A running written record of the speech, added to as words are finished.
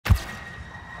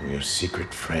I'm your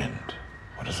secret friend.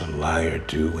 What does a liar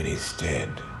do when he's dead?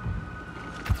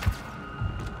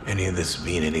 Any of this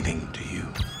mean anything to you?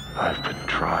 I've been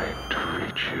trying to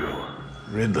reach you.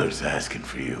 Riddler's asking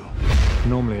for you.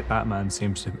 Normally, Batman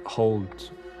seems to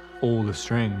hold all the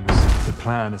strings. The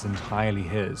plan is entirely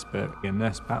his, but in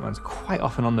this, Batman's quite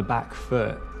often on the back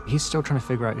foot. He's still trying to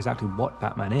figure out exactly what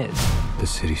Batman is. The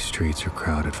city streets are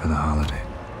crowded for the holiday.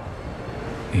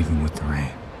 Even with the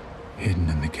rain, hidden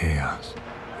in the chaos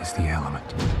is the element,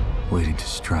 waiting to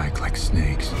strike like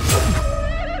snakes.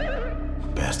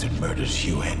 Bastard murders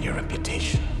you and your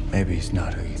reputation. Maybe he's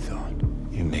not who you thought.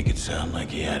 You make it sound like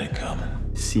he had it coming.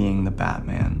 Seeing the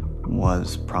Batman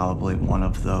was probably one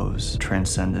of those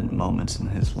transcendent moments in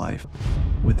his life.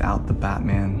 Without the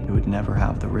Batman, he would never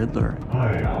have the Riddler.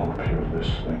 I hope you're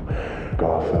listening.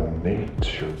 Gotham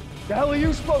needs you. The hell are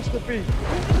you supposed to be?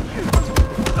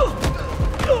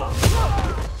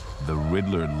 The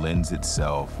Riddler lends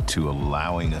itself to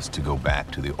allowing us to go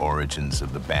back to the origins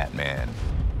of the Batman,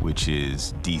 which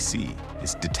is DC.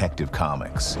 It's Detective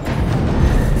Comics.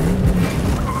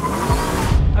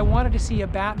 I wanted to see a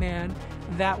Batman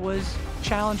that was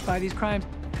challenged by these crimes,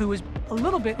 who was a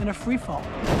little bit in a free fall.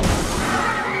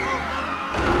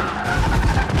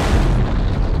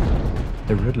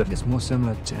 The Riddler is more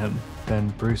similar to him than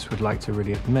Bruce would like to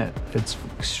really admit. It's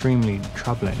extremely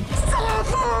troubling.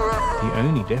 The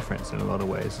only difference in a lot of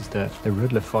ways is that the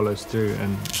Riddler follows through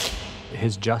and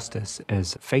his justice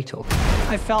is fatal.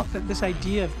 I felt that this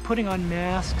idea of putting on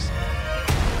masks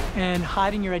and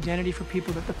hiding your identity for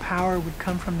people, that the power would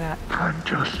come from that. I'm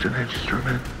just an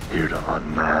instrument here to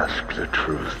unmask the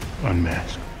truth.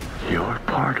 Unmask. You're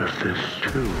part of this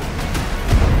too.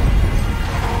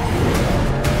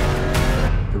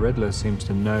 The Riddler seems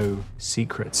to know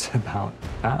secrets about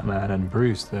Batman and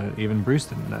Bruce that even Bruce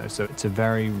didn't know. So it's a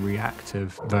very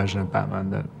reactive version of Batman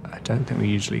that I don't think we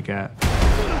usually get.